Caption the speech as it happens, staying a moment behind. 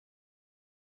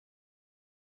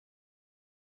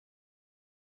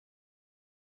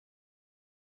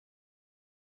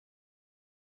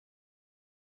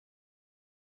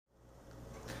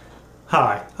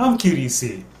Hi, I'm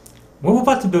QDC. What we're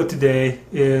about to build today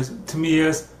is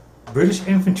Tamiya's British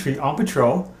Infantry on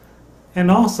Patrol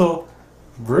and also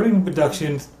Verlinden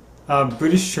Productions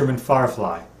British Sherman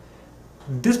Firefly.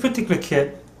 This particular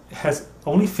kit has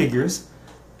only figures,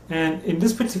 and in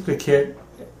this particular kit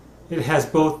it has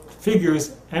both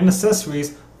figures and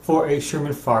accessories for a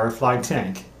Sherman Firefly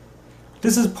tank.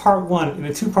 This is part one in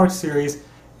a two-part series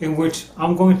in which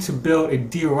I'm going to build a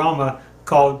diorama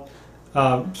called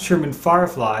Sherman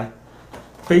Firefly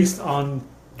based on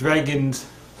Dragon's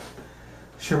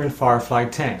Sherman Firefly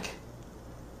Tank.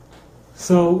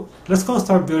 So let's go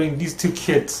start building these two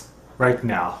kits right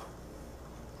now.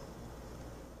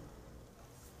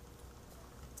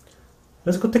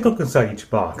 Let's go take a look inside each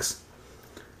box.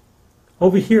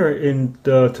 Over here in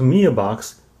the Tamiya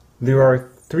box there are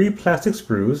 3 plastic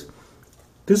sprues.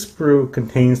 This sprue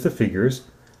contains the figures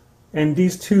and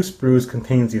these 2 sprues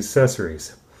contains the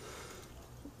accessories.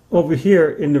 Over here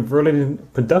in the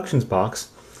Verlinden Productions box,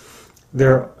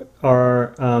 there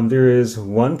is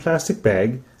 1 plastic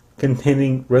bag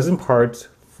containing resin parts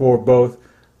for both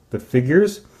the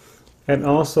figures and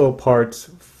also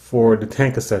parts for the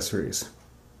tank accessories.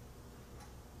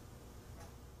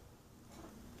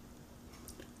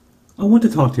 I want to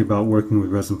talk to you about working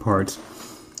with resin parts.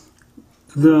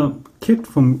 The kit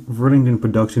from Verlinden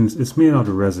Productions is made out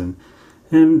of resin,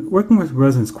 and working with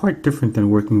resin is quite different than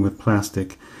working with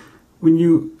plastic. When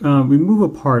you remove a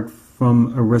part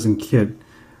from a resin kit,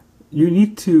 you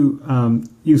need to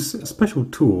use special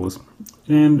tools,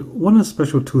 and one of the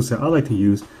special tools that I like to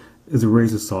use is a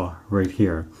razor saw right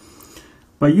here.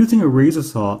 By using a razor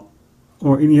saw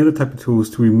or any other type of tools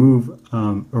to remove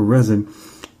a resin,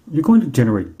 you're going to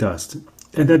generate dust,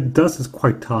 and that dust is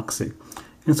quite toxic.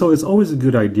 And so it's always a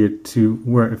good idea to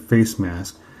wear a face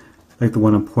mask, like the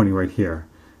one I'm pointing right here.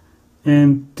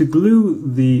 And to glue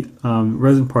the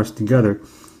resin parts together,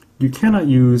 you cannot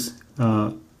use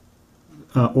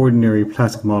ordinary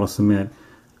plastic model cement.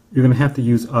 You're going to have to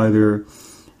use either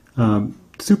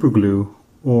super glue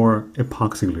or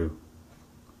epoxy glue.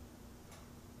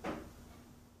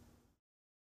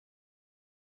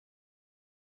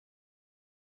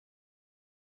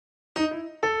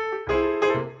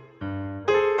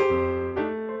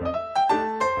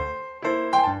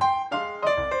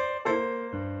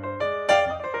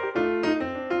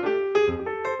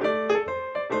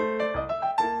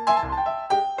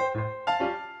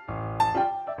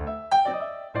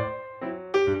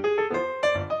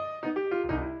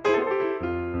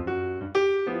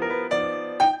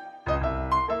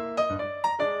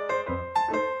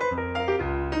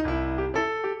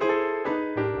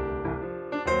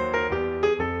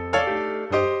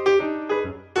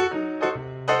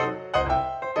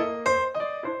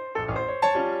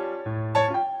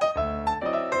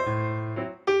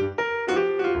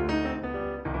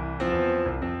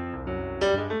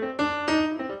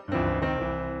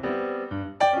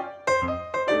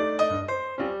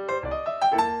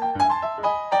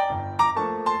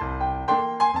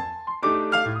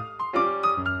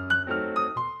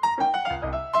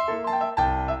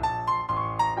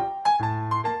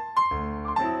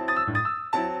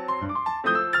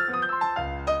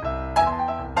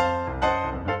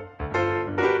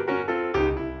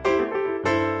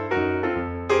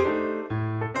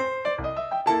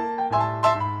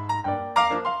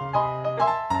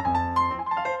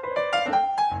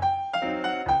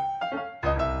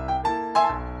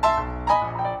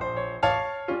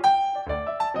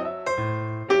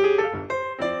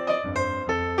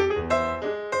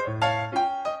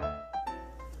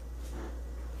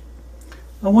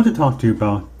 I want to talk to you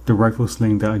about the rifle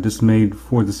sling that I just made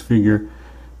for this figure.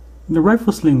 The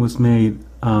rifle sling was made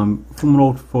from an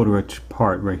old photo etch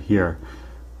part right here.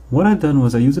 What I've done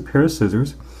was I used a pair of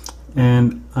scissors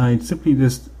and I simply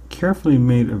just carefully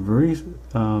made a very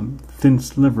thin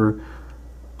sliver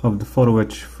of the photo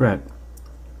etch fret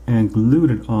and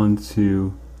glued it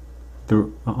onto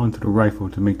the rifle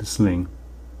to make the sling.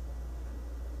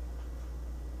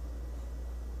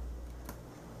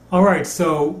 Alright,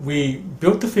 so we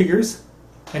built the figures,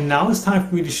 and now it's time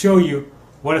for me to show you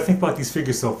what I think about these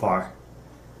figures so far.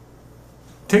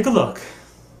 Take a look.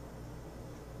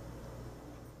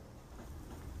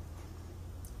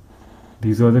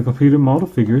 These are the completed model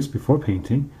figures before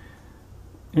painting,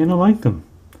 and I like them.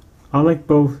 I like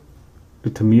both the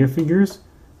Tamiya figures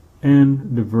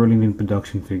and the Verlinden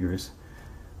production figures.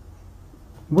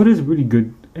 What is really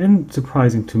good and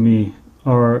surprising to me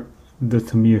are the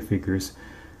Tamiya figures.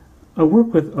 I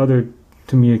work with other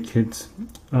Tamiya kits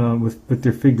with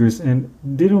their figures, and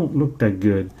they don't look that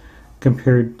good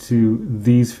compared to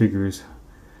these figures.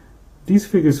 These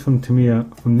figures from Tamiya,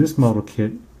 from this model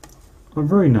kit, are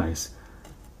very nice.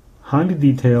 Highly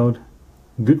detailed,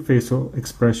 good facial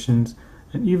expressions,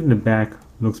 and even the back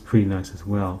looks pretty nice as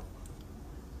well.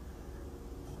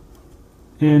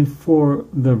 And for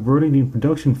the Verlinden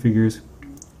production figures,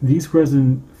 these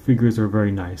resin figures are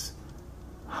very nice.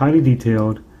 Highly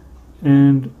detailed,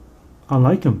 and I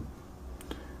like them.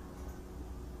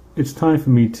 It's time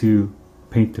for me to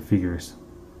paint the figures.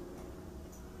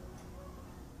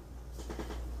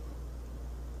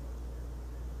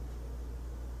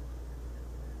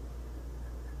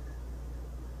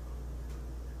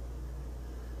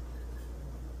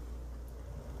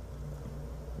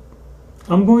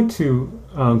 I'm going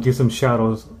to give some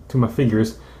shadows to my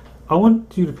figures. I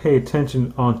want you to pay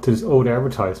attention onto this old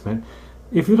advertisement.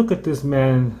 If you look at this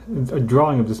man, a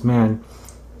drawing of this man,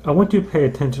 I want you to pay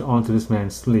attention onto this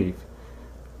man's sleeve.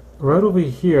 Right over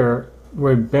here,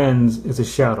 where it bends, is a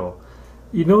shadow.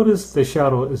 You notice the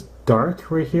shadow is dark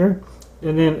right here,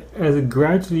 and then as it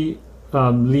gradually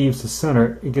leaves the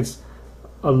center, it gets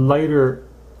a lighter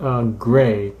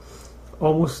gray,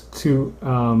 almost to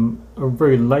a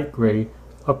very light gray,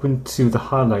 up into the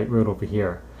highlight right over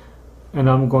here. And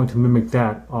I'm going to mimic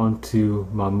that onto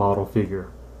my model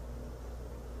figure.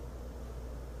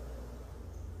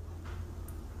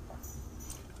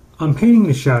 I'm painting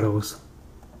the shadows.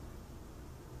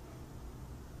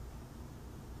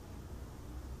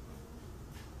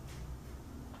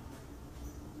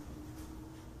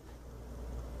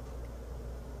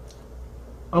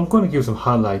 I'm going to give some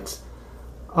highlights.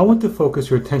 I want to focus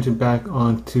your attention back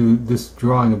onto this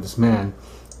drawing of this man.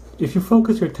 If you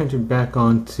focus your attention back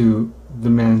onto the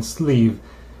man's sleeve,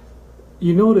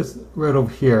 you notice right over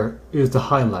here is the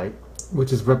highlight,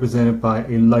 which is represented by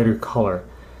a lighter color.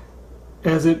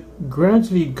 As it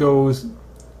gradually goes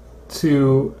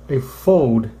to a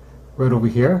fold right over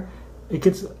here, it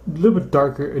gets a little bit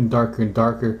darker and darker and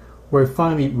darker, where it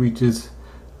finally reaches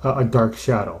a dark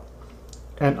shadow.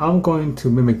 And I'm going to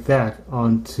mimic that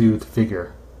onto the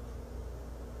figure.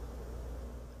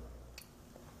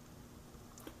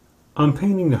 I'm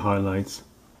painting the highlights.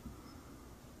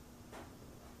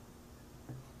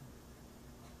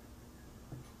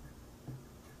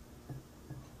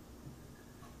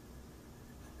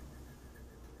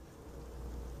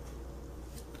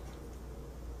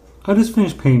 I just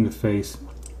finished painting the face,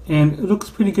 and it looks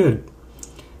pretty good.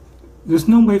 There's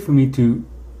no way for me to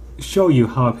show you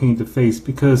how I paint the face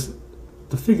because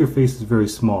the figure face is very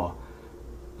small.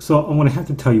 So I'm going to have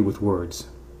to tell you with words.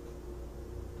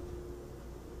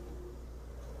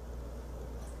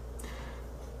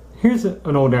 Here's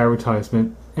an old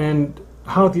advertisement, and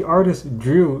how the artist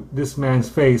drew this man's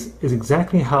face is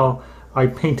exactly how I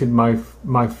painted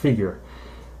my figure.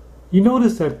 You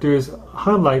notice that there's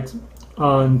highlights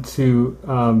onto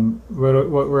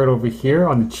right over here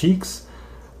on the cheeks,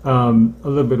 a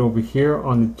little bit over here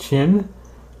on the chin,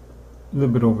 a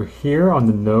little bit over here on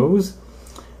the nose,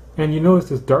 and you notice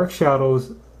there's dark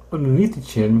shadows underneath the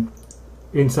chin,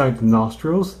 inside the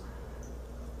nostrils,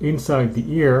 inside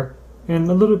the ear, and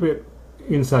a little bit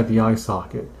inside the eye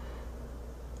socket.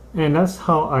 And that's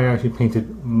how I actually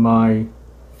painted my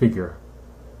figure.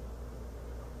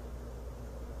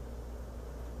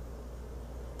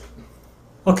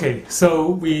 Okay, so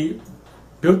we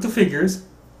built the figures,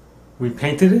 we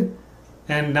painted it,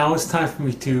 and now it's time for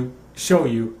me to show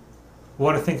you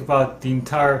what I think about the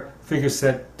entire figure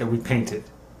set that we painted.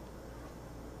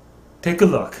 Take a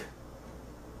look.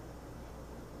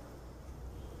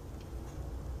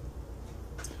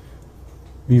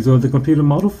 These are the completed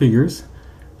model figures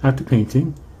after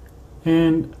painting,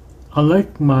 and I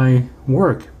like my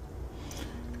work.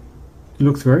 It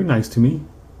looks very nice to me,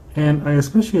 and I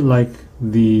especially like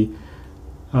the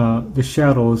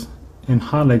shadows and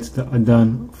highlights that are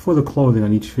done for the clothing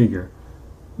on each figure.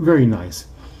 Very nice.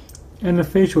 And the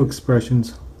facial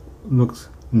expressions looks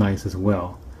nice as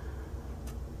well.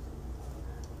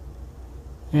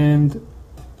 And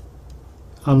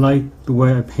I like the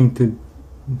way I painted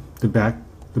the back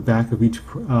of each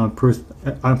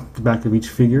the back of each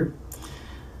figure.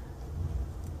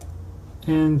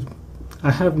 And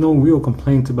I have no real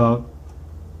complaints about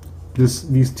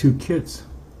these two kits.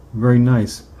 Very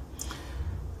nice.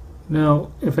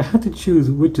 Now, if I had to choose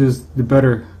which is the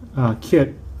better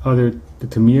kit, either the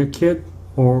Tamiya kit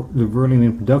or the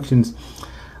Verlinden Productions,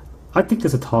 I think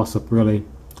it's a toss-up really,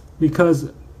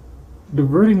 because the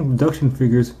Verlinden production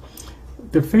figures,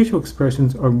 the facial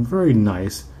expressions are very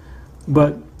nice,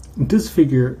 but this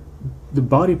figure, the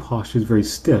body posture is very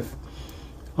stiff.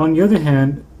 On the other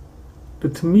hand, the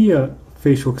Tamiya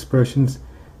facial expressions,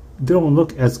 they don't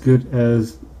look as good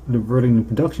as the Verlinden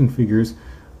production figures,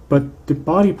 but the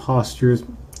body postures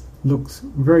looks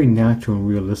very natural and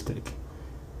realistic.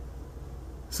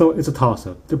 So it's a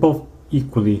toss-up. They're both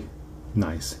equally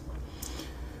nice.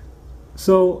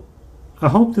 So I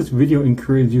hope this video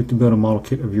encouraged you to build a model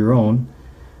kit of your own,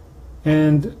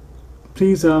 and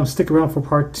please stick around for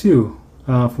part 2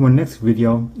 for my next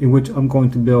video, in which I'm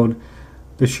going to build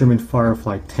the Sherman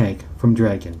Firefly Tank from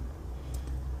Dragon.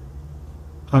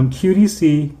 I'm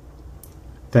QDC.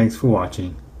 Thanks for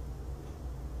watching.